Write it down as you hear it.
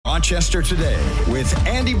Rochester Today with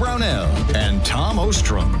Andy Brownell and Tom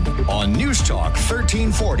Ostrom on News Talk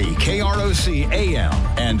 1340 KROC AM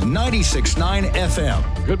and 96.9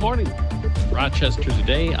 FM. Good morning. Rochester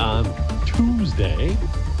Today on Tuesday.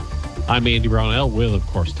 I'm Andy Brownell with, of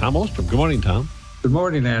course, Tom Ostrom. Good morning, Tom. Good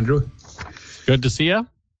morning, Andrew. Good to see you.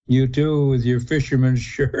 You too, with your fisherman's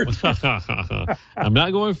shirt. I'm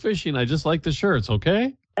not going fishing. I just like the shirts,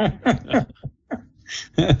 okay?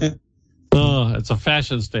 It's a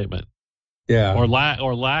fashion statement. Yeah. Or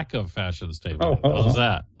lack of fashion statement. How's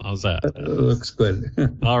that? Looks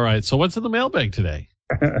good. All right. So what's in the mailbag today?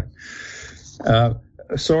 A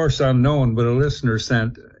source unknown, but a listener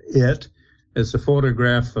sent it. It's a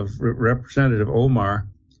photograph of Representative Omar.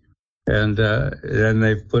 And then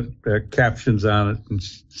they've put captions on it and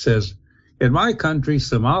says, "In my country,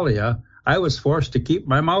 Somalia, I was forced to keep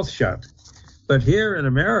my mouth shut. But here in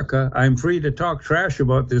America, I'm free to talk trash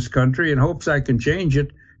about this country in hopes I can change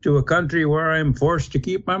it to a country where I'm forced to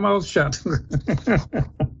keep my mouth shut."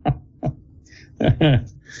 And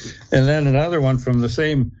then another one from the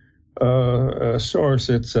same source.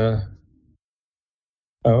 It's a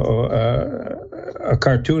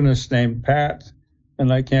cartoonist named Pat,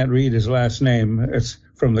 and I can't read his last name. It's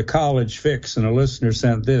from the College Fix, and a listener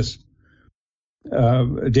sent this.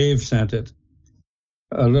 Dave sent it.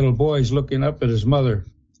 A little boy's looking up at his mother.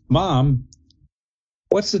 "Mom,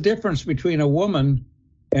 what's the difference between a woman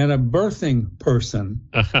and a birthing person?"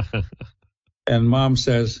 And Mom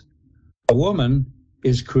says, "A woman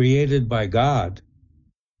is created by God.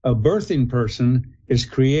 A birthing person is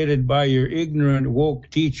created by your ignorant, woke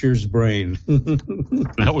teacher's brain."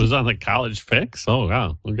 That was on the College Fix? Oh,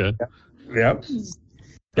 wow. Okay. Yep.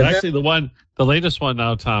 And actually, the latest one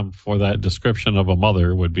now, Tom, for that description of a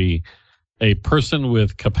mother would be a person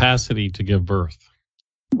with capacity to give birth.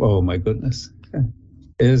 Oh, my goodness.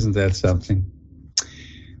 Isn't that something?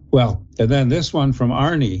 Well, and then this one from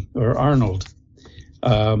Arnie, or Arnold.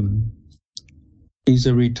 He's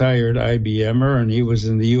a retired IBMer, and he was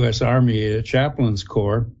in the U.S. Army Chaplains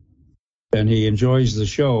Corps, and he enjoys the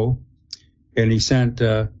show. And he sent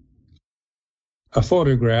a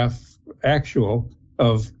photograph, actual,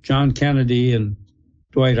 of John Kennedy and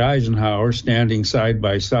Dwight Eisenhower standing side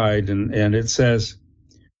by side, and it says,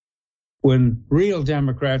 "When real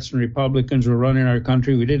Democrats and Republicans were running our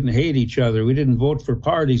country, we didn't hate each other. We didn't vote for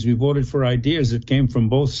parties. We voted for ideas that came from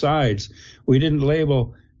both sides. We didn't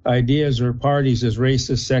label ideas or parties as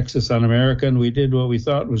racist, sexist, un-American. We did what we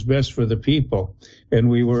thought was best for the people, and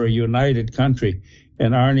we were a united country."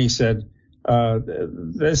 And Arnie said,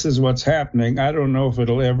 "This is what's happening. I don't know if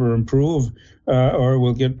it'll ever improve or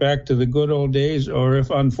we'll get back to the good old days, or if,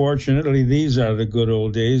 unfortunately, these are the good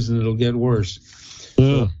old days and it'll get worse."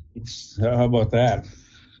 So, how about that?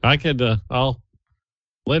 I could, I'll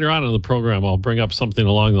later on in the program, I'll bring up something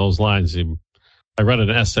along those lines. I read an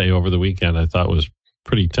essay over the weekend I thought was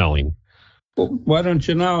pretty telling. Well, why don't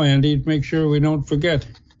you now, Andy, make sure we don't forget?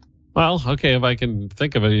 Well, okay, if I can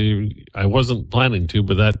think of it, I wasn't planning to,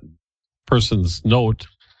 but that person's note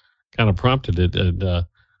kind of prompted it. And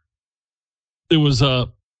there was a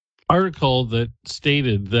article that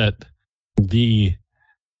stated that the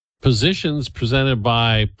positions presented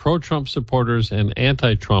by pro-Trump supporters and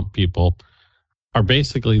anti-Trump people are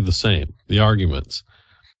basically the same, the arguments.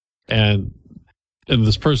 And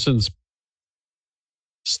this person's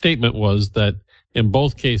statement was that in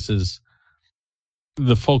both cases,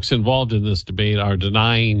 the folks involved in this debate are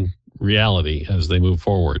denying reality as they move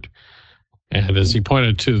forward. And as he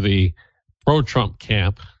pointed to the pro-Trump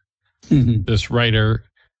camp, this writer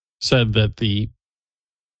said that the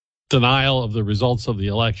denial of the results of the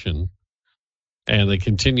election and the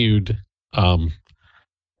continued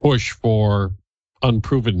push for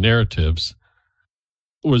unproven narratives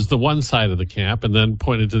was the one side of the camp, and then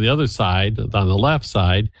pointed to the other side, on the left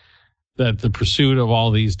side, that the pursuit of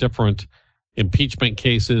all these different impeachment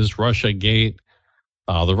cases, Russiagate,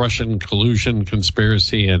 the Russian collusion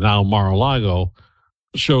conspiracy, and now Mar-a-Lago,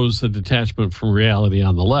 shows the detachment from reality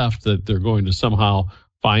on the left, that they're going to somehow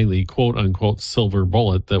find the quote-unquote silver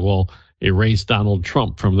bullet that will erase Donald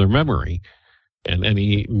Trump from their memory and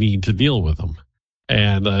any need to deal with him.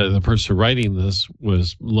 And the person writing this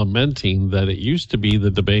was lamenting that it used to be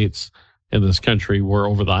the debates in this country were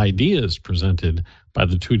over the ideas presented by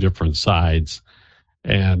the two different sides,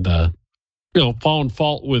 and found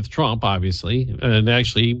fault with Trump, obviously, and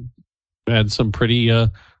actually had some pretty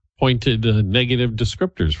pointed negative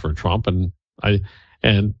descriptors for Trump. And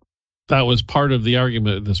that was part of the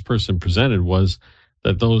argument this person presented, was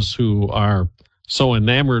that those who are so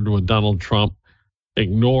enamored with Donald Trump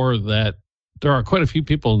ignore that there are quite a few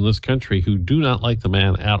people in this country who do not like the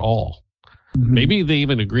man at all. Mm-hmm. Maybe they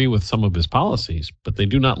even agree with some of his policies, but they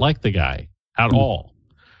do not like the guy at all.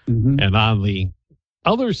 Mm-hmm. And on the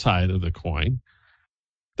other side of the coin,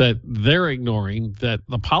 that they're ignoring that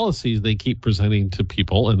the policies they keep presenting to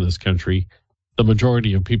people in this country, the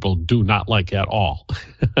majority of people do not like at all.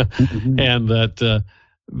 Mm-hmm. And that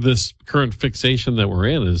this current fixation that we're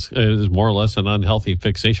in is more or less an unhealthy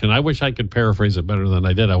fixation. I wish I could paraphrase it better than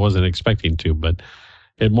I did. I wasn't expecting to, but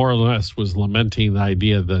it more or less was lamenting the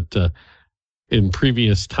idea that in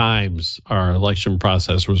previous times, our election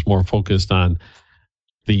process was more focused on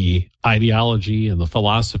the ideology and the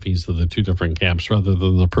philosophies of the two different camps rather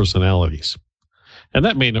than the personalities. And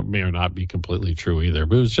that may or not be completely true either,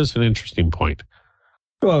 but it was just an interesting point.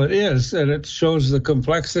 Well, it is, and it shows the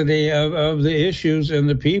complexity of the issues and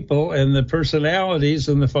the people and the personalities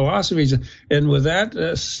and the philosophies. And with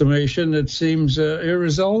that summation, it seems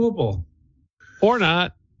irresolvable. Or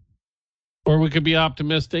not. Or we could be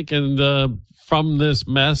optimistic and from this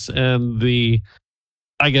mess and the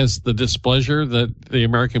displeasure that the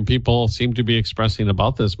American people seem to be expressing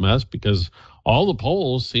about this mess, because all the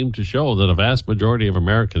polls seem to show that a vast majority of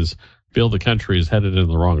Americans feel the country is headed in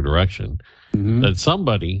the wrong direction, that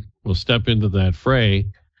somebody will step into that fray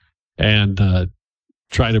and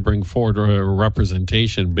try to bring forward a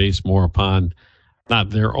representation based more upon not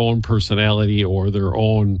their own personality or their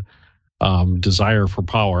own desire for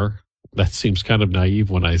power. That seems kind of naive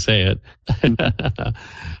when I say it,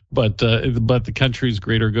 but the country's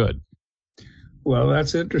greater good. Well,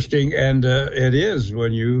 that's interesting, and it is.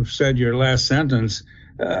 When you said your last sentence,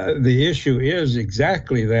 the issue is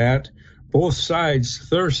exactly that. Both sides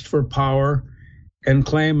thirst for power and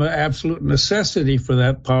claim an absolute necessity for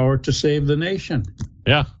that power to save the nation.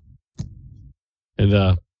 Yeah,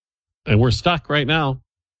 and we're stuck right now.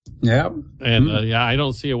 Yeah. And I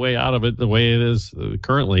don't see a way out of it the way it is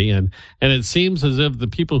currently. And it seems as if the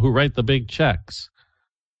people who write the big checks,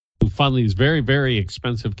 who fund these very, very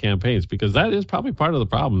expensive campaigns, because that is probably part of the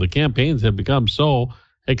problem. The campaigns have become so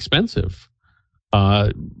expensive.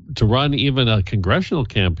 To run even a congressional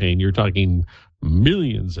campaign, you're talking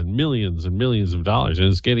millions and millions and millions of dollars. And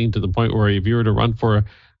it's getting to the point where if you were to run for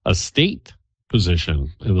a state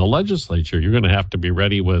position in the legislature, you're going to have to be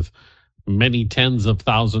ready with many tens of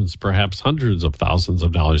thousands, perhaps hundreds of thousands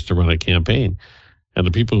of dollars to run a campaign. And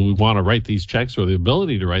the people who want to write these checks or the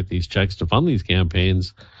ability to write these checks to fund these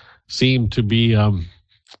campaigns seem to be, I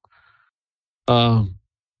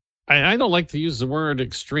don't like to use the word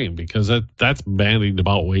extreme because that's bandied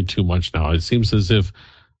about way too much now. It seems as if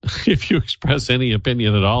you express any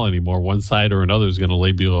opinion at all anymore, one side or another is going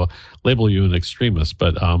to label you an extremist.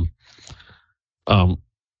 But, I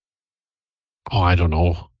don't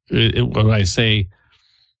know. When I say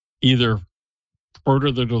either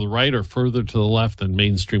further to the right or further to the left than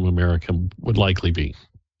mainstream America would likely be.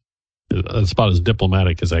 That's about as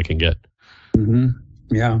diplomatic as I can get. Mm-hmm.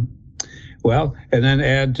 Yeah. Well, and then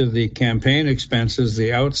add to the campaign expenses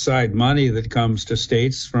the outside money that comes to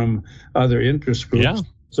states from other interest groups,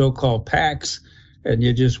 so-called PACs, and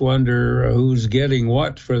you just wonder who's getting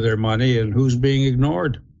what for their money and who's being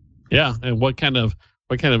ignored. Yeah, and what kind of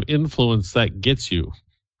influence that gets you.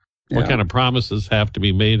 What kind of promises have to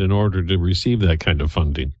be made in order to receive that kind of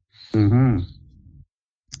funding? Mm-hmm.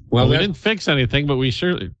 Well, we didn't fix anything, but we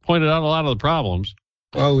sure pointed out a lot of the problems.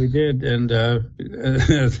 Well, we did, and that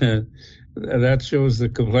shows the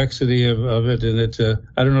complexity of it. And it's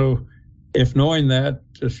I don't know if knowing that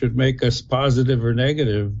should make us positive or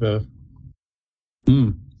negative. Well,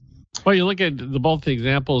 you look at both the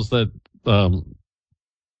examples that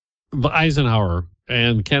Eisenhower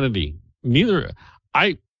and Kennedy.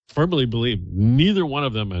 I firmly believe neither one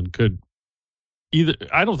of them could either.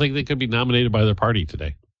 I don't think they could be nominated by their party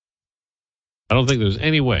today. I don't think there's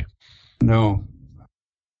any way. No.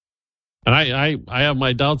 And I have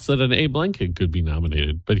my doubts that an Abe Lincoln could be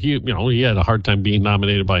nominated, but he had a hard time being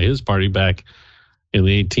nominated by his party back in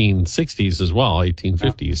the 1860s as well,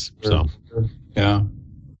 1850s. Sure. So, yeah.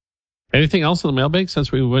 Anything else in the mailbag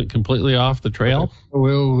since we went completely off the trail?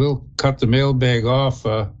 We'll cut the mailbag off.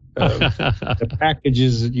 The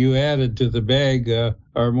packages that you added to the bag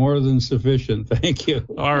are more than sufficient. Thank you.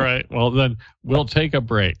 All right. Well, then we'll take a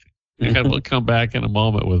break. And we'll come back in a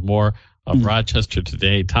moment with more of Rochester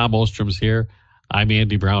Today. Tom Ostrom's here. I'm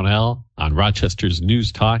Andy Brownell on Rochester's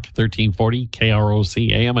News Talk 1340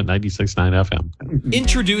 KROC AM at 96.9 FM.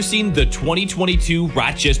 Introducing the 2022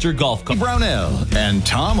 Rochester Golf Club. Brownell and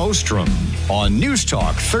Tom Ostrom on News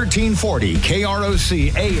Talk 1340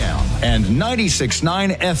 KROC AM and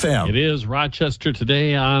 96.9 FM. It is Rochester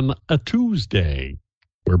Today on a Tuesday.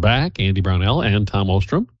 We're back, Andy Brownell and Tom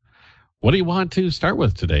Ostrom. What do you want to start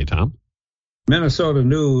with today, Tom? Minnesota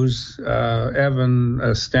News, Evan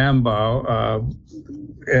Stambaugh,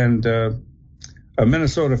 and a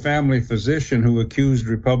Minnesota family physician who accused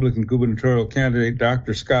Republican gubernatorial candidate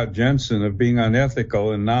Dr. Scott Jensen of being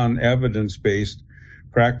unethical and non-evidence-based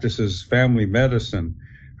practices family medicine.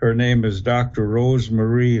 Her name is Dr.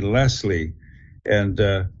 Rosemarie Leslie, and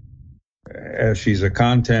she's a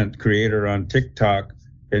content creator on TikTok,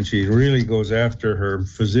 and she really goes after her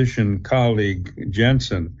physician colleague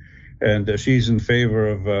Jensen. And she's in favor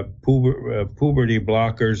of puberty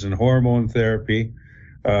blockers and hormone therapy.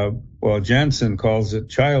 Well, Jensen calls it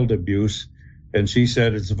child abuse, and she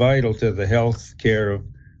said it's vital to the health care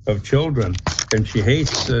of children. And she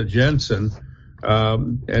hates Jensen,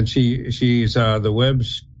 and she's her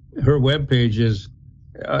webpage is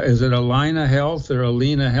it Alina Health or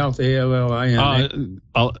Alina Health, ALLINA?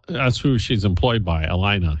 That's who she's employed by,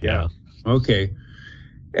 Alina. Yeah. Okay.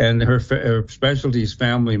 And her specialty is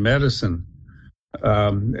family medicine.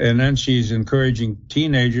 And then she's encouraging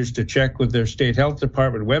teenagers to check with their state health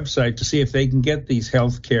department website to see if they can get these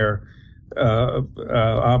health care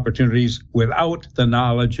opportunities without the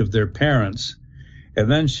knowledge of their parents.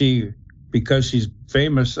 And then because she's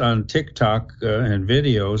famous on TikTok and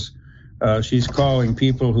videos, she's calling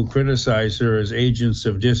people who criticize her as agents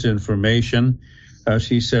of disinformation.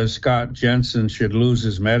 She says Scott Jensen should lose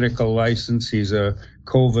his medical license. He's a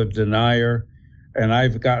COVID denier. And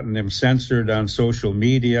I've gotten him censored on social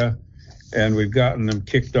media, and we've gotten him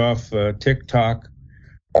kicked off TikTok.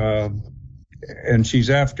 And she's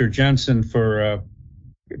after Jensen for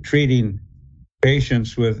treating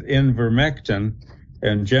patients with ivermectin.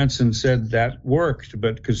 And Jensen said that worked,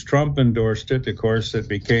 but because Trump endorsed it, of course, it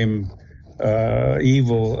became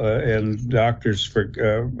evil, and doctors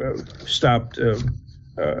stopped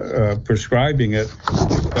prescribing it.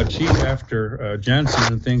 But she's after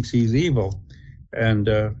Jensen and thinks he's evil. And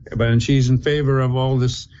she's in favor of all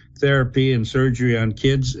this therapy and surgery on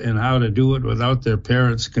kids and how to do it without their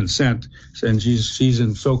parents' consent. And she's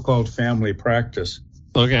in so-called family practice.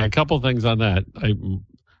 Okay, a couple things on that.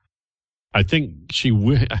 I think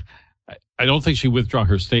I don't think she withdrew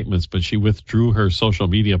her statements, but she withdrew her social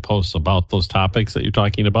media posts about those topics that you're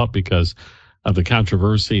talking about because of the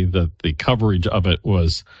controversy that the coverage of it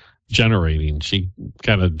was generating. She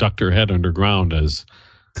kind of ducked her head underground as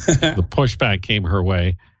the pushback came her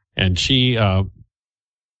way, and she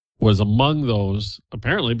was among those,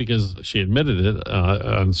 apparently, because she admitted it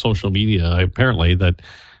on social media, apparently, that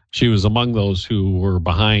she was among those who were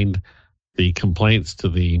behind the complaints to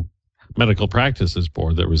the Medical Practices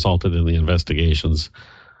Board that resulted in the investigations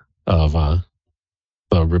of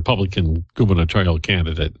the Republican gubernatorial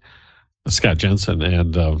candidate, Scott Jensen.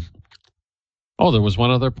 And, there was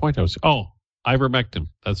one other point ivermectin.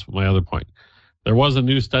 That's my other point. There was a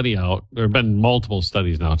new study out. There have been multiple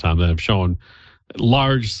studies now, Tom, that have shown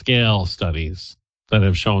large-scale studies that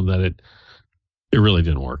have shown that it really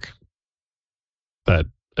didn't work. That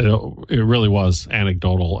it really was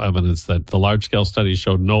anecdotal evidence that the large-scale studies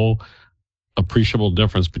showed no appreciable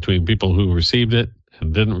difference between people who received it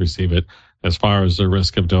and didn't receive it as far as the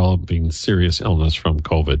risk of developing serious illness from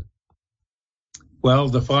COVID. Well,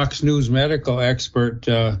 the Fox News medical expert,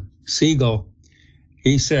 Siegel,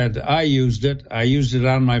 he said, I used it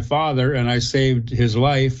on my father, and I saved his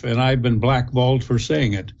life, and I've been blackballed for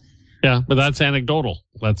saying it. Yeah, but that's anecdotal.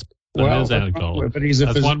 That is anecdotal. But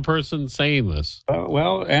that's one person saying this.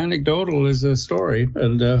 Anecdotal is a story.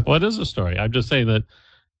 And well, it is a story. I'm just saying that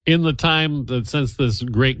in the time that since this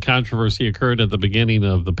great controversy occurred at the beginning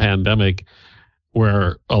of the pandemic,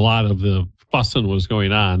 where a lot of the fussing was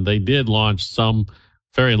going on, they did launch some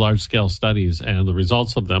very large-scale studies, and the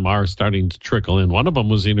results of them are starting to trickle in. One of them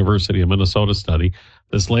was the University of Minnesota study.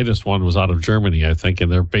 This latest one was out of Germany, I think,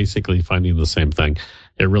 and they're basically finding the same thing.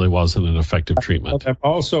 It really wasn't an effective treatment. I've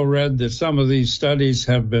also read that some of these studies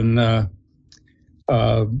have been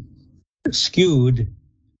skewed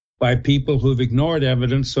by people who've ignored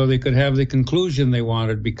evidence so they could have the conclusion they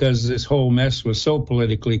wanted, because this whole mess was so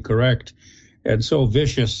politically correct and so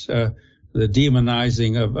vicious, the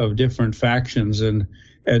demonizing of different factions and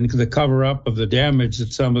the cover-up of the damage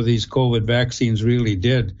that some of these COVID vaccines really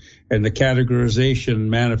did, and the categorization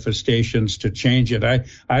manifestations to change it.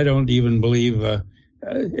 I don't even believe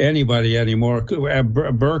anybody anymore.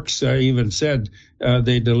 Birx even said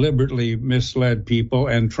they deliberately misled people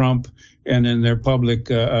and Trump and in their public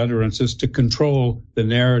utterances to control the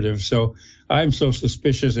narrative. So I'm so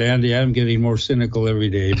suspicious, Andy. I'm getting more cynical every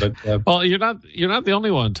day. But well, you're not the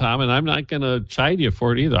only one, Tom, and I'm not going to chide you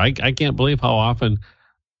for it either. I can't believe how often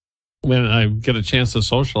when I get a chance to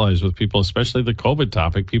socialize with people, especially the COVID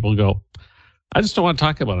topic, people go, I just don't want to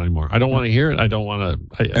talk about it anymore. I don't want to hear it. I don't want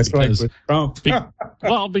to. That's because, like with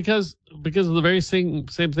Trump. because of the very same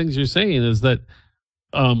things you're saying is that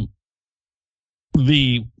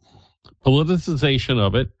the politicization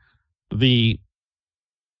of it, the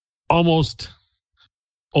almost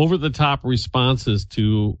over-the-top responses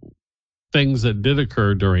to things that did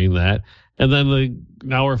occur during that, and then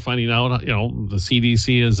now we're finding out, the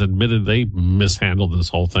CDC has admitted they mishandled this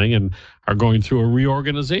whole thing and are going through a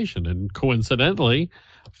reorganization. And coincidentally,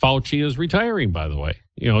 Fauci is retiring, by the way.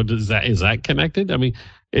 Is that connected? I mean,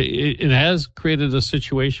 it has created a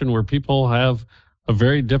situation where people have a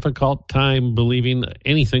very difficult time believing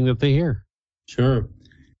anything that they hear. Sure.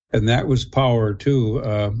 And that was power, too.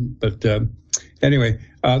 Anyway,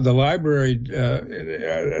 the library,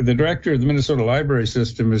 the director of the Minnesota Library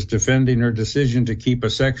System is defending her decision to keep a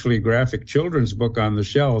sexually graphic children's book on the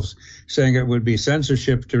shelves, saying it would be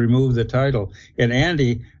censorship to remove the title. And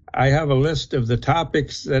Andy, I have a list of the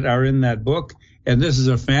topics that are in that book, and this is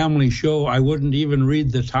a family show. I wouldn't even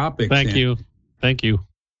read the topics. Thank you.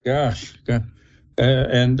 Gosh.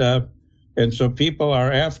 And so people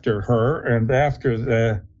are after her, and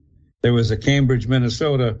after there was a Cambridge,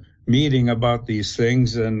 Minnesota meeting about these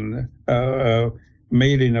things, and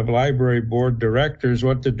meeting of library board directors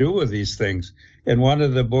what to do with these things. And one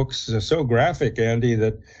of the books is so graphic, Andy,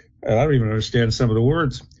 that I don't even understand some of the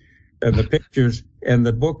words and the pictures. And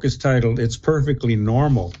the book is titled "It's Perfectly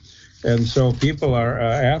Normal." And so people are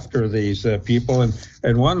after these people.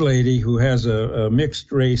 And one lady who has a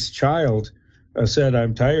mixed race child said,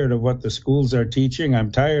 "I'm tired of what the schools are teaching.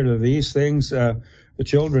 I'm tired of these things. The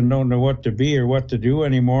children don't know what to be or what to do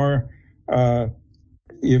anymore.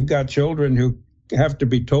 You've got children who have to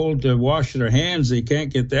be told to wash their hands. They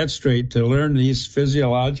can't get that straight to learn these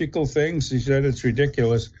physiological things." She said it's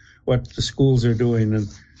ridiculous what the schools are doing.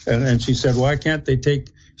 And she said, why can't they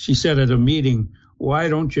she said at a meeting, why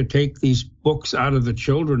don't you take these books out of the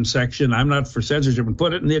children's section? I'm not for censorship, and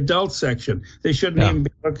put it in the adult section. They shouldn't even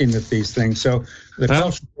be looking at these things. So the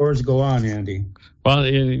culture wars go on, Andy. Well,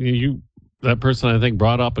 that person, I think,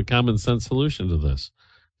 brought up a common sense solution to this.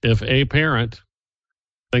 If a parent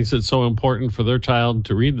thinks it's so important for their child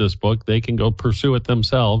to read this book, they can go pursue it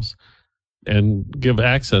themselves and give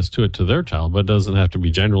access to it to their child, but it doesn't have to be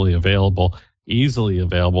generally available, easily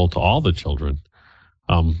available to all the children.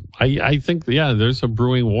 I think, there's a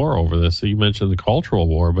brewing war over this. So you mentioned the cultural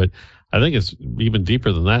war, but I think it's even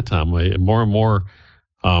deeper than that, Tom. More and more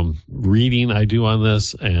reading I do on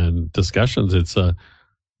this and discussions, it's a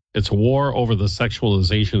war over the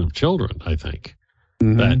sexualization of children, I think.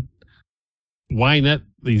 Mm-hmm. That why not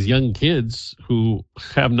these young kids who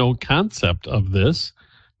have no concept of this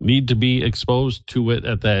need to be exposed to it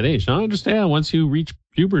at that age. Now, I understand once you reach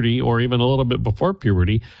puberty or even a little bit before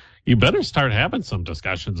puberty, you better start having some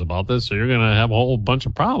discussions about this, or you're going to have a whole bunch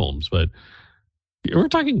of problems. But we're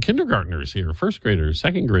talking kindergartners here, first graders,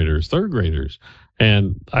 second graders, third graders.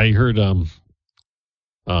 And I heard,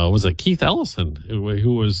 was it Keith Ellison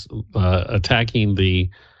who was attacking the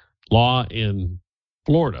law in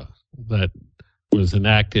Florida that was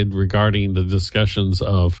enacted regarding the discussions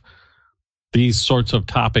of these sorts of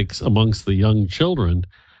topics amongst the young children.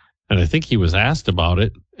 And I think he was asked about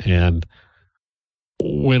it and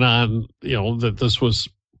went on, that this was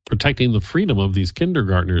protecting the freedom of these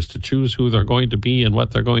kindergartners to choose who they're going to be and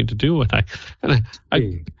what they're going to do. And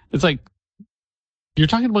I it's like, you're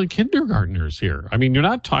talking about kindergartners here. I mean, you're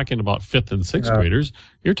not talking about fifth and sixth graders.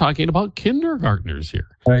 You're talking about kindergartners here.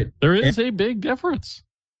 Right. There is a big difference.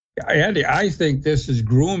 Andy, I think this is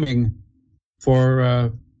grooming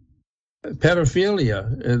for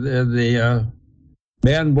pedophilia. The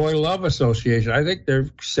Man-Boy Love Association. I think they're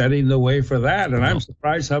setting the way for that, and I'm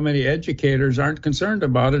surprised how many educators aren't concerned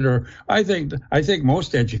about it. Or I think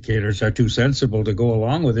most educators are too sensible to go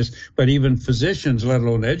along with this, but even physicians, let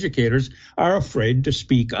alone educators, are afraid to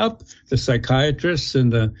speak up. The psychiatrists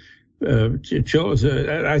and the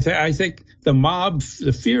I think the mob,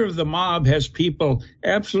 the fear of the mob, has people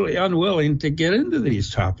absolutely unwilling to get into these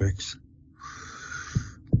topics.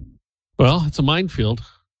 Well, it's a minefield.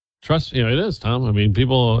 Trust, it is, Tom. I mean,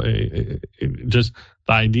 people, just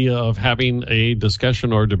the idea of having a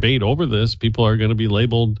discussion or debate over this, people are going to be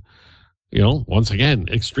labeled, once again,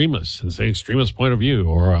 extremists, and say extremist point of view,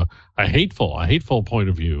 or a hateful point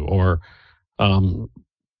of view, or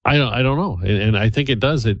I don't know. And I think it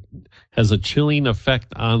has a chilling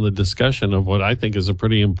effect on the discussion of what I think is a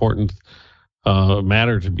pretty important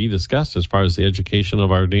matter to be discussed as far as the education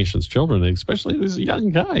of our nation's children, especially these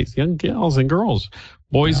young guys, young gals and girls,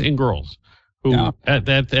 boys and girls, who at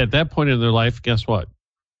that point in their life, guess what?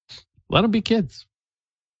 Let them be kids.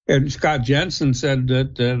 And Scott Jensen said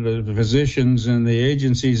that the physicians and the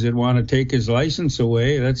agencies that want to take his license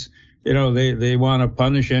away, that's, they want to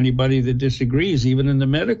punish anybody that disagrees, even in the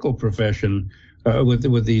medical profession,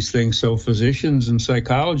 with these things. So physicians and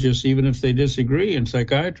psychologists, even if they disagree, and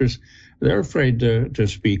psychiatrists, they're afraid to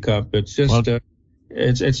speak up. It's just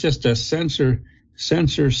it's just a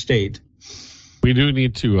censor state. We do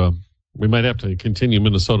need to. We might have to continue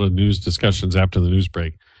Minnesota news discussions after the news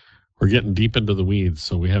break. We're getting deep into the weeds,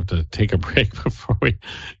 so we have to take a break before we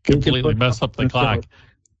completely mess up the clock.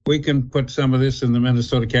 We can put some of this in the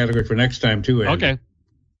Minnesota category for next time, too, Andy. Okay.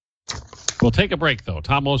 We'll take a break, though.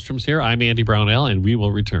 Tom Ostrom's here. I'm Andy Brownell, and we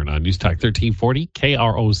will return on News Talk 1340,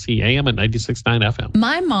 KROC AM at 96.9 FM.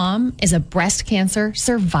 My mom is a breast cancer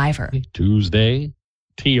survivor. Tuesday,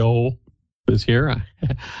 T.O. is here.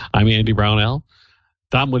 I'm Andy Brownell.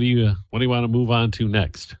 Tom, what do you want to move on to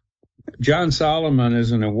next? John Solomon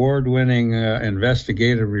is an award-winning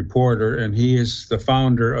investigative reporter, and he is the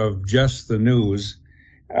founder of Just the News,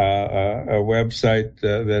 a website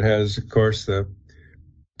that has, of course, the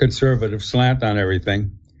conservative slant on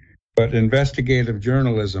everything, but investigative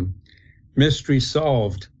journalism. Mystery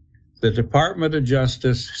solved. The Department of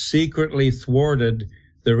Justice secretly thwarted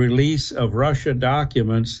the release of Russia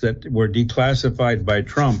documents that were declassified by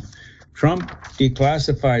Trump. Trump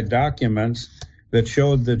declassified documents that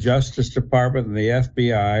showed the Justice Department and the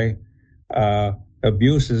FBI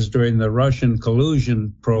abuses during the Russian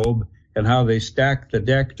collusion probe and how they stacked the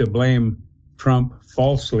deck to blame Trump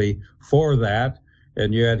falsely for that.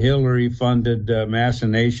 And you had Hillary-funded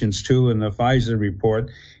machinations, too, in the Pfizer report.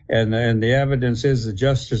 And the evidence is the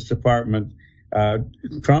Justice Department,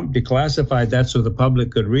 Trump declassified that so the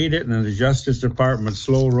public could read it, and then the Justice Department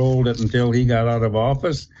slow-rolled it until he got out of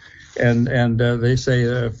office. And they say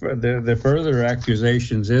the further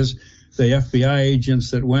accusations is the FBI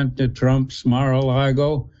agents that went to Trump's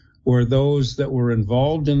Mar-a-Lago were those that were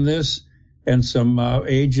involved in this, and some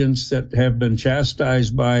agents that have been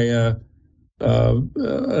chastised by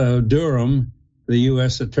Durham, the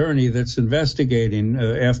U.S. attorney that's investigating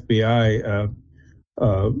FBI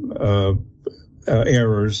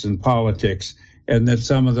errors in politics, and that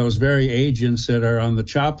some of those very agents that are on the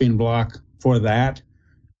chopping block for that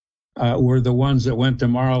were the ones that went to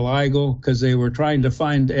Mar-a-Lago because they were trying to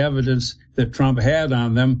find evidence that Trump had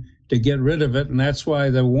on them to get rid of it, and that's why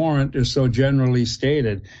the warrant is so generally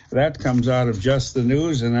stated. That comes out of Just the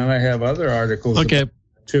News, and then I have other articles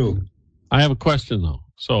too. I have a question, though.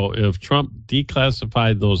 So if Trump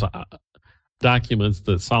declassified those documents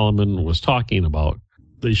that Solomon was talking about,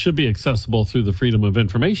 they should be accessible through the Freedom of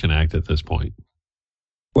Information Act at this point.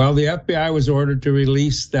 Well, the FBI was ordered to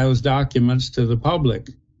release those documents to the public,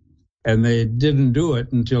 and they didn't do it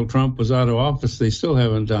until Trump was out of office. They still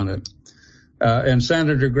haven't done it. And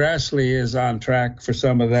Senator Grassley is on track for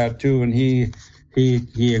some of that, too, and he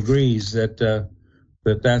agrees that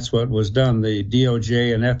that's what was done. The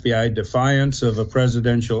DOJ and FBI defiance of a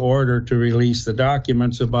presidential order to release the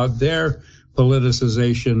documents about their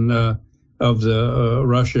politicization of the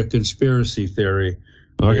Russia conspiracy theory.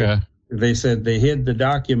 Okay. They said they hid the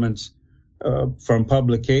documents from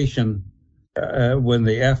publication when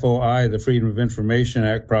the FOI, the Freedom of Information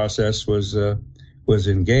Act process, was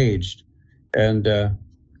engaged, and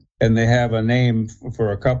they have a name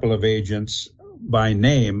for a couple of agents by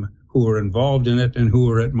name who were involved in it and who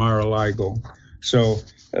were at Mar-a-Lago. So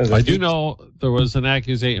I do know there was an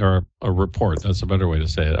accusation, or a report, that's a better way to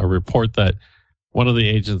say it, a report that one of the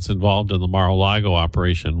agents involved in the Mar-a-Lago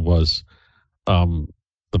operation was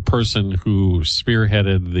the person who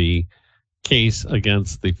spearheaded the case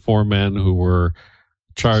against the four men who were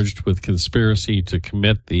charged with conspiracy to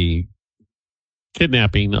commit the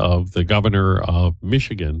kidnapping of the governor of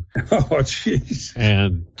Michigan. Oh, jeez.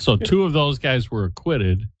 And so two of those guys were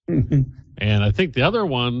acquitted. And I think the other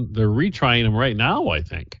one, they're retrying him right now, I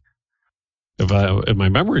think. If my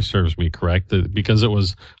memory serves me correct, because it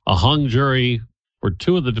was a hung jury for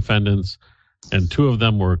two of the defendants and two of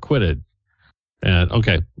them were acquitted. And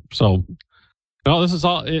okay, so this is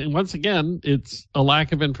all, once again, it's a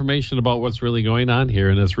lack of information about what's really going on here,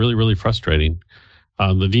 and it's really, really frustrating.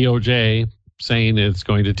 The DOJ saying it's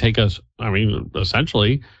going to take us,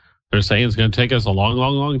 essentially, they're saying it's going to take us a long,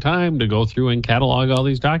 long, long time to go through and catalog all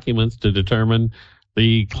these documents to determine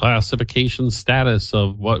the classification status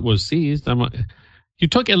of what was seized. You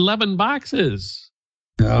took 11 boxes.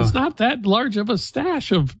 Yeah. It's not that large of a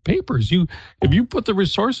stash of papers. If you put the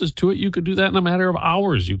resources to it, you could do that in a matter of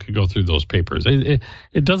hours. You could go through those papers. It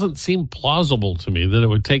doesn't seem plausible to me that it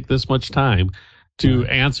would take this much time to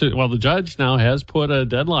answer. Well, the judge now has put a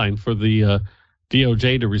deadline for the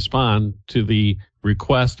DOJ to respond to the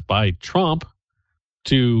request by Trump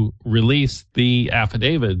to release the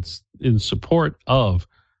affidavits in support of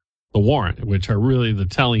the warrant, which are really the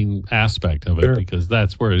telling aspect of it, Sure. because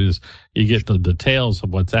that's where it is. You get the details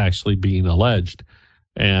of what's actually being alleged.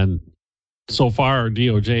 And so far,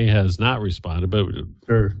 DOJ has not responded, but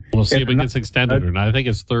Sure. we'll see And if it gets extended or not. I think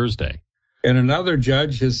it's Thursday. And another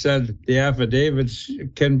judge has said the affidavits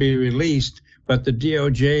can be released, but the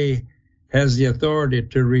DOJ has the authority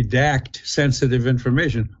to redact sensitive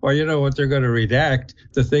information. Well, you know what they're going to redact?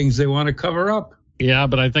 The things they want to cover up. Yeah,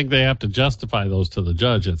 but I think they have to justify those to the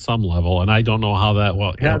judge at some level, and I don't know how that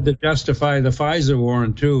will. Had to justify the Pfizer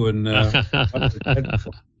warrant too, and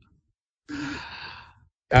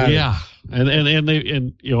yeah,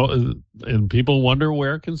 and people wonder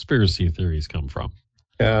where conspiracy theories come from.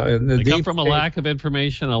 and They come from a lack of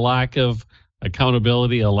information, a lack of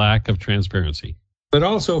accountability, a lack of transparency. But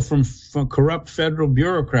also from corrupt federal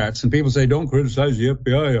bureaucrats. And people say, don't criticize the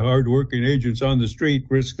FBI, hardworking agents on the street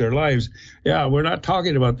risk their lives. Yeah, we're not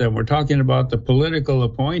talking about them. We're talking about the political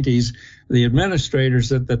appointees, the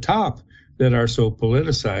administrators at the top that are so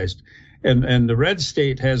politicized. And the red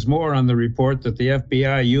state has more on the report that the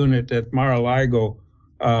FBI unit at Mar-a-Lago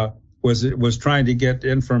was trying to get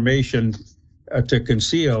information to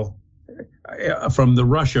conceal from the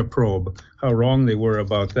Russia probe, how wrong they were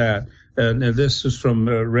about that. And this is from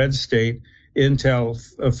Red State. Intel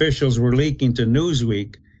officials were leaking to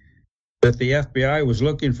Newsweek that the FBI was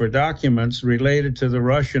looking for documents related to the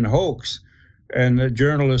Russian hoax. And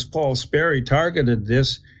journalist Paul Sperry targeted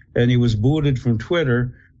this, and he was booted from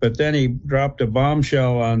Twitter. But then he dropped a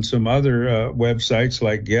bombshell on some other websites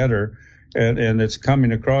like Getter, and it's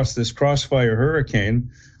coming across this crossfire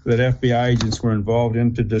hurricane that FBI agents were involved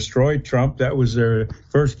in to destroy Trump. That was their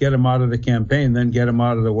first get him out of the campaign, then get him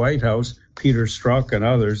out of the White House, Peter Strzok and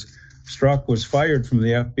others. Strzok was fired from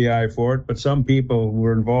the FBI for it, but some people who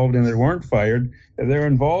were involved in it weren't fired. They're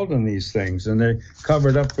involved in these things, and they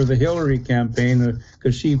covered up for the Hillary campaign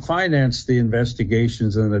because she financed the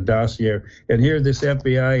investigations and the dossier. And here this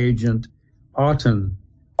FBI agent, Auten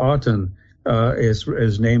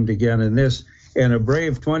is named again in this. And a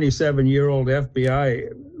brave 27-year-old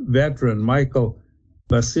FBI veteran, Michael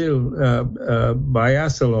Biasilo,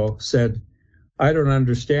 said, I don't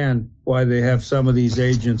understand why they have some of these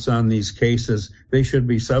agents on these cases. They should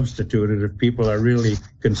be substituted if people are really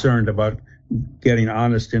concerned about getting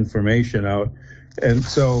honest information out. And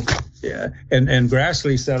so, yeah, and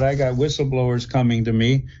Grassley said, I got whistleblowers coming to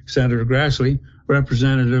me, Senator Grassley.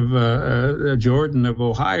 Representative Jordan of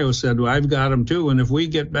Ohio said, well, I've got them too. And if we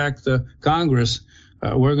get back to Congress,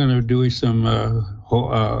 we're going to do some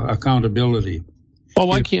accountability. Well,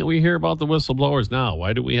 why can't we hear about the whistleblowers now?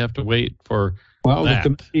 Why do we have to wait for that? The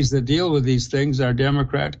committees that deal with these things are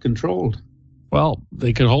Democrat controlled. Well,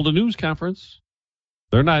 they could hold a news conference.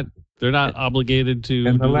 They're not obligated to.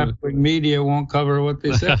 And the left-wing media won't cover what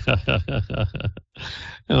they say.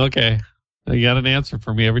 Okay. You got an answer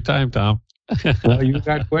for me every time, Tom. Well, you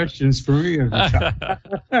got questions for me.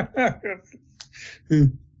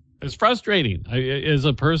 It's frustrating. As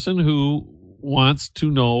a person who wants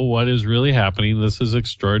to know what is really happening, this is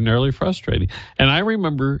extraordinarily frustrating. And I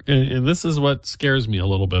remember, and this is what scares me a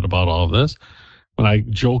little bit about all of this, when I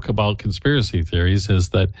joke about conspiracy theories, is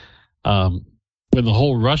that when the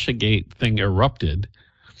whole Russiagate thing erupted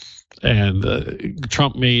and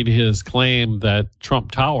Trump made his claim that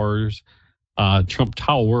Trump Tower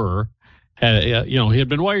had, he had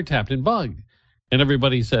been wiretapped and bugged. And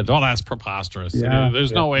everybody said, oh, that's preposterous. Yeah,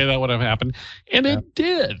 There's no way that would have happened. And it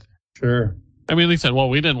did. Sure. I mean, they said, well,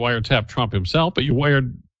 we didn't wiretap Trump himself, but you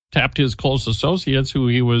wiretapped his close associates who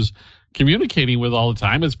he was communicating with all the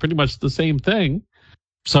time. It's pretty much the same thing.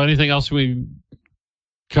 So anything else we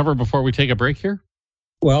cover before we take a break here?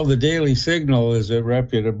 Well, the Daily Signal is a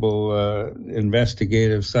reputable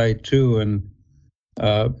investigative site, too. And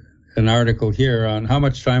an article here on how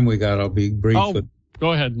much time we got. I'll be brief. Oh,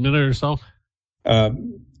 go ahead, a minute or so.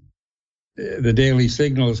 The Daily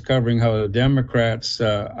Signal is covering how the Democrats'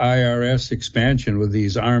 IRS expansion with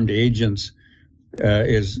these armed agents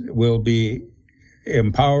will be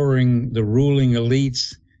empowering the ruling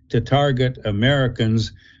elites to target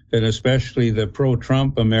Americans, and especially the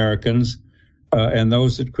pro-Trump Americans and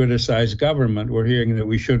those that criticize government. We're hearing that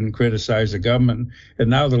we shouldn't criticize the government, and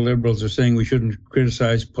now the liberals are saying we shouldn't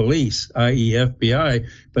criticize police, i.e. FBI,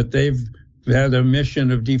 but they've had a mission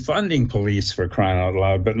of defunding police, for crying out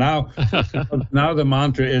loud. But now the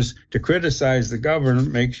mantra is to criticize the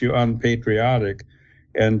government makes you unpatriotic.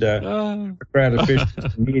 And Democrat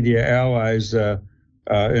officials and media allies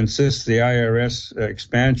insist the IRS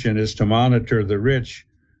expansion is to monitor the rich,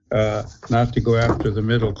 not to go after the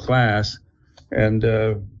middle class. And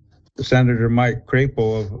Senator Mike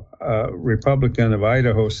Crapo, Republican of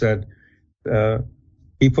Idaho, said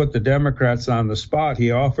he put the Democrats on the spot.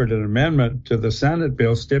 He offered an amendment to the Senate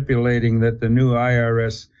bill stipulating that the new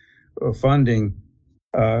IRS funding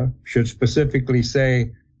should specifically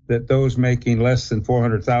say that those making less than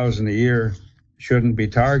 $400,000 a year shouldn't be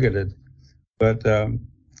targeted. But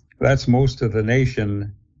that's most of the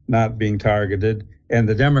nation not being targeted, and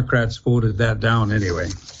the Democrats voted that down anyway.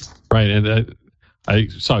 Right, and I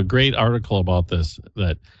saw a great article about this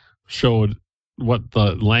that showed what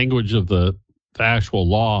the language of the actual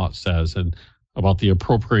law says and about the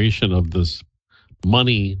appropriation of this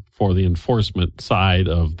money for the enforcement side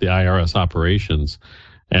of the IRS operations.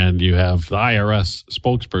 And you have the IRS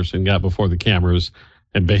spokesperson got before the cameras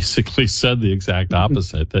and basically said the exact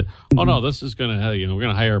opposite, that, oh no, this is going to, we're going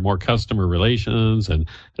to hire more customer relations and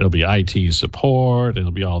it'll be IT support and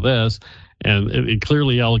it'll be all this. And it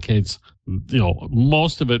clearly allocates,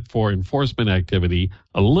 most of it for enforcement activity,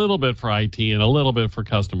 a little bit for IT and a little bit for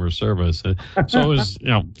customer service. And so it was,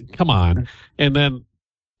 come on. And then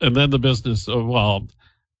the business of,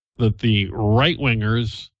 that the right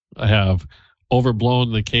wingers have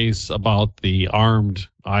overblown the case about the armed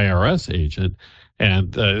IRS agent.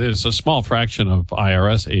 And there's a small fraction of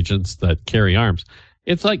IRS agents that carry arms.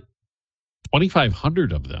 It's like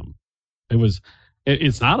 2,500 of them.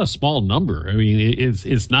 It's not a small number. I mean,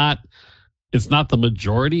 it's not the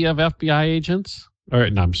majority of FBI agents,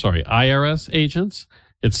 IRS agents.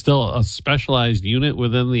 It's still a specialized unit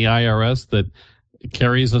within the IRS that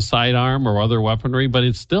carries a sidearm or other weaponry, but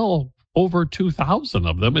it's still over 2,000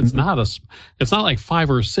 of them. It's not like 5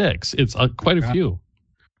 or 6. It's quite a few.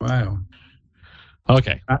 Wow.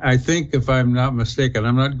 Okay. I think, if I'm not mistaken,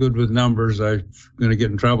 I'm not good with numbers. I'm going to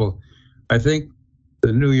get in trouble. I think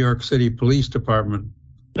the New York City Police Department,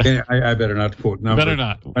 I better not quote numbers. Better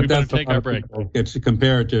not. We better take our break. It's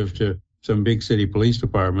comparative to some big city police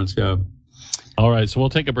departments, yeah. All right, so we'll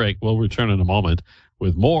take a break. We'll return in a moment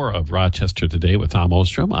with more of Rochester Today with Tom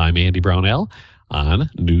Ostrom. I'm Andy Brownell on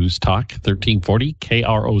News Talk 1340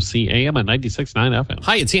 KROC AM and 96.9 FM.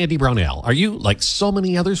 Hi, it's Andy Brownell. Are you, like so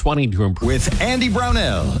many others, wanting to improve? With Andy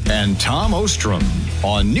Brownell and Tom Ostrom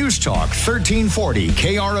on News Talk 1340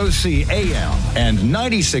 KROC AM and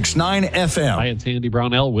 96.9 FM. Hi, it's Andy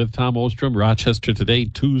Brownell with Tom Ostrom, Rochester Today,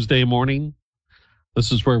 Tuesday morning.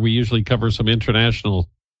 This is where we usually cover some international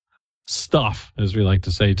stuff, as we like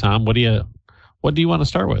to say. Tom, what do you want to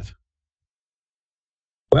start with?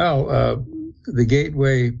 Well, the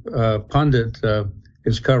Gateway pundit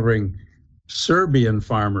is covering Serbian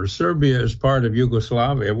farmers. Serbia is part of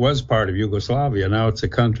Yugoslavia. It was part of Yugoslavia. Now it's a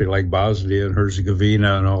country like Bosnia and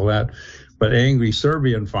Herzegovina and all that. But angry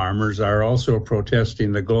Serbian farmers are also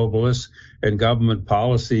protesting the globalists and government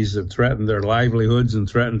policies that threaten their livelihoods and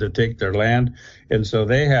threaten to take their land. And so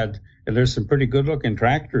and there's some pretty good-looking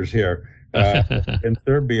tractors here in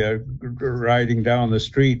Serbia riding down the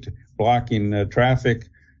street, blocking traffic,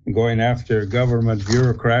 going after government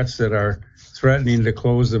bureaucrats that are threatening to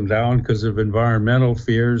close them down because of environmental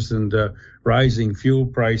fears and rising fuel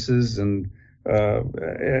prices, and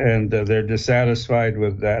they're dissatisfied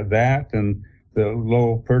with that and the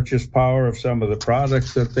low purchase power of some of the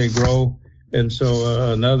products that they grow. And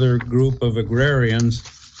so another group of agrarians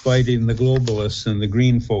fighting the globalists and the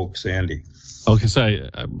green folks, Andy. Okay, so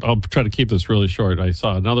I'll try to keep this really short. I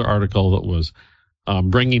saw another article that was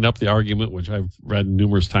bringing up the argument, which I've read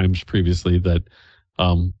numerous times previously, that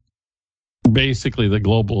basically the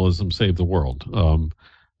globalism saved the world.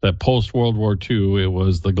 That post-World War II, it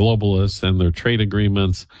was the globalists and their trade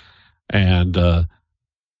agreements and a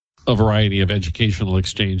variety of educational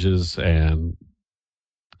exchanges and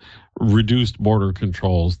reduced border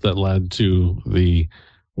controls that led to the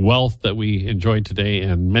wealth that we enjoy today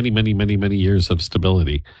and many, many, many, many years of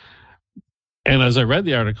stability. And as I read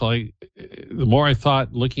the article, the more I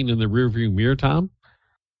thought, looking in the rearview mirror, Tom,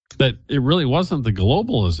 that it really wasn't the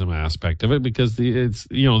globalism aspect of it, because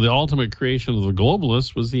the ultimate creation of the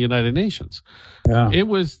globalists was the United Nations. Yeah. It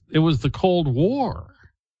was the Cold War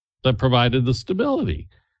that provided the stability.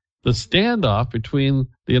 The standoff between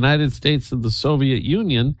the United States and the Soviet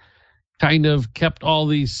Union kind of kept all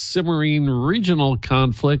these simmering regional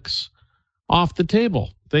conflicts off the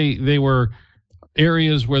table. They were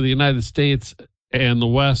areas where the United States and the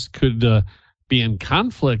West could be in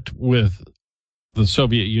conflict with the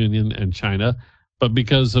Soviet Union and China, but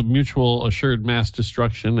because of mutual assured mass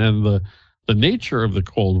destruction and the nature of the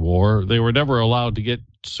Cold War, they were never allowed to get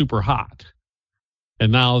super hot.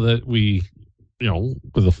 And now that we,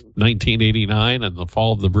 with the 1989 and the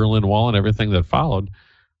fall of the Berlin Wall and everything that followed,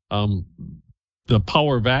 the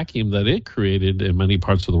power vacuum that it created in many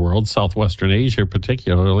parts of the world, Southwestern Asia,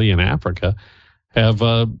 particularly in Africa, have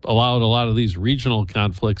allowed a lot of these regional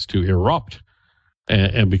conflicts to erupt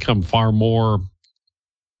and become far more,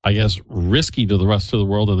 I guess, risky to the rest of the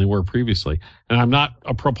world than they were previously. And I'm not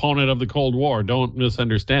a proponent of the Cold War. Don't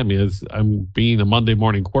misunderstand me. I'm being a Monday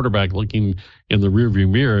morning quarterback looking in the rearview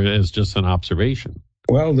mirror as just an observation.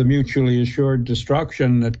 Well, the mutually assured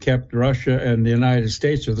destruction that kept Russia and the United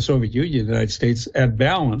States, or the Soviet Union, the United States, at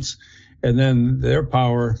balance, and then their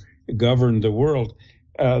power governed the world.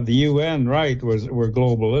 The UN, right, were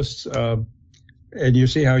globalists, and you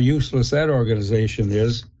see how useless that organization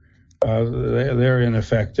is. They're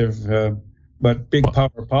ineffective, but big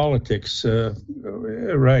power politics,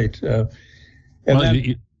 right? And well,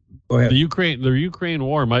 then, go ahead. The Ukraine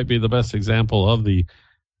war might be the best example of the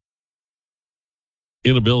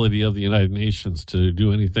inability of the United Nations to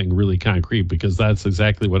do anything really concrete, because that's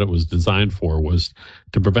exactly what it was designed for, was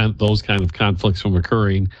to prevent those kind of conflicts from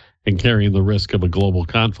occurring and carrying the risk of a global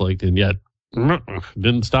conflict, and yet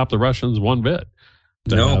didn't stop the Russians one bit.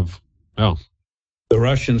 The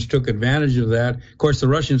Russians took advantage of that. Of course, the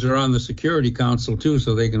Russians are on the Security Council too,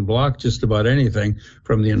 so they can block just about anything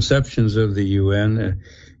from the inceptions of the UN,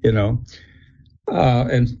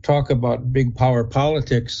 and talk about big power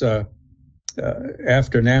politics.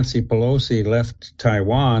 After Nancy Pelosi left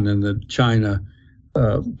Taiwan, and the China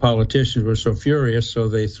politicians were so furious, so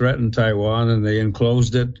they threatened Taiwan and they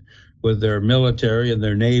enclosed it with their military and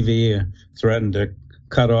their navy, threatened to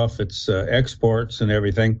cut off its exports and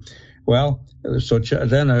everything. Well, so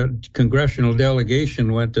then a congressional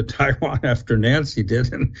delegation went to Taiwan after Nancy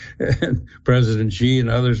did, and President Xi and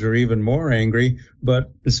others are even more angry.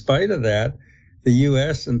 But in spite of that, the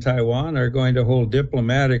U.S. and Taiwan are going to hold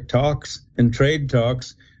diplomatic talks and trade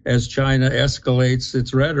talks as China escalates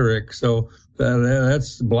its rhetoric. So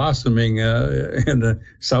that's blossoming in the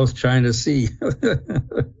South China Sea.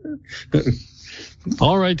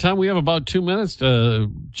 All right, Tom, we have about 2 minutes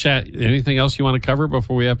to chat. Anything else you want to cover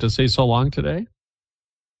before we have to say so long today?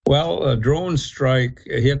 Well, a drone strike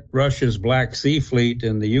hit Russia's Black Sea Fleet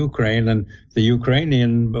in the Ukraine, and the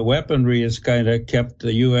Ukrainian weaponry has kind of kept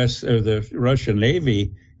the U.S. or the Russian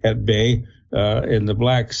Navy at bay in the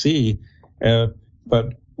Black Sea.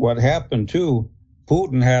 But what happened too,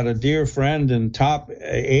 Putin had a dear friend and top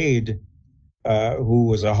aide who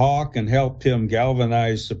was a hawk and helped him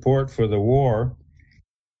galvanize support for the war.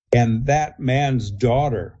 And that man's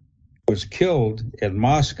daughter was killed in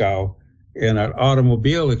Moscow in an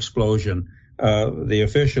automobile explosion. The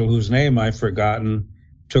official, whose name I've forgotten,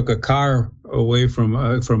 took a car away from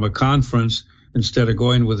a conference instead of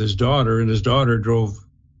going with his daughter, and his daughter drove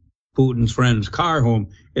Putin's friend's car home,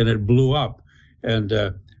 and it blew up. And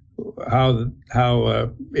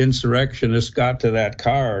how insurrectionists got to that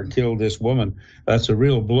car and killed this woman, that's a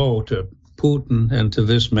real blow to Putin and to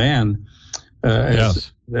this man,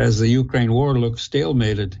 as the Ukraine war looks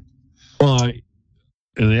stalemated. Well,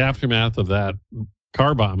 in the aftermath of that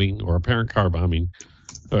car bombing, or apparent car bombing,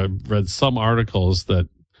 I read some articles that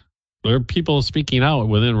there are people speaking out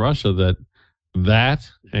within Russia that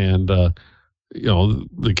and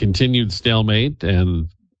the continued stalemate and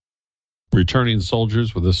returning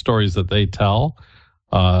soldiers with the stories that they tell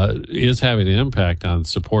is having an impact on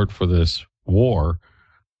support for this war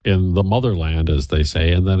in the motherland, as they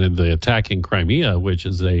say, and then in the attack in Crimea, which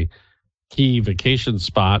is a key vacation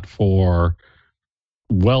spot for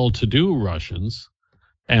well-to-do Russians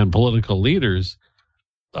and political leaders.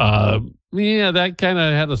 That kind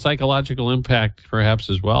of had a psychological impact perhaps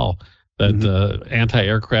as well, that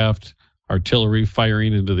anti-aircraft artillery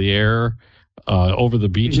firing into the air over the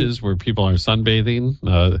beaches where people are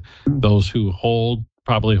sunbathing, those who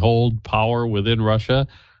probably hold power within Russia.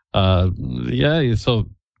 I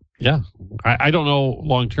don't know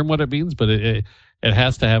long-term what it means, but it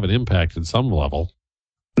has to have an impact at some level.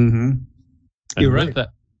 Mm-hmm. You're right.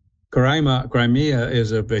 That, Crimea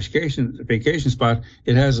is a vacation spot.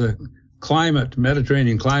 It has a climate,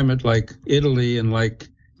 Mediterranean climate, like Italy and like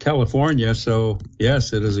California. So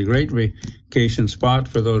yes, it is a great vacation spot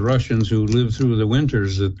for those Russians who live through the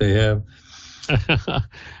winters that they have.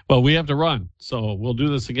 Well, we have to run, so we'll do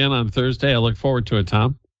this again on Thursday. I look forward to it,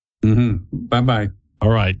 Tom. Mm-hmm. Bye-bye. All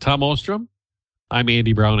right, Tom Ostrom. I'm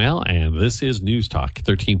Andy Brownell, and this is News Talk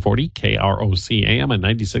 1340 KROC AM and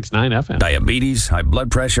 96.9 FM. Diabetes, high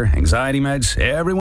blood pressure, anxiety meds, everyone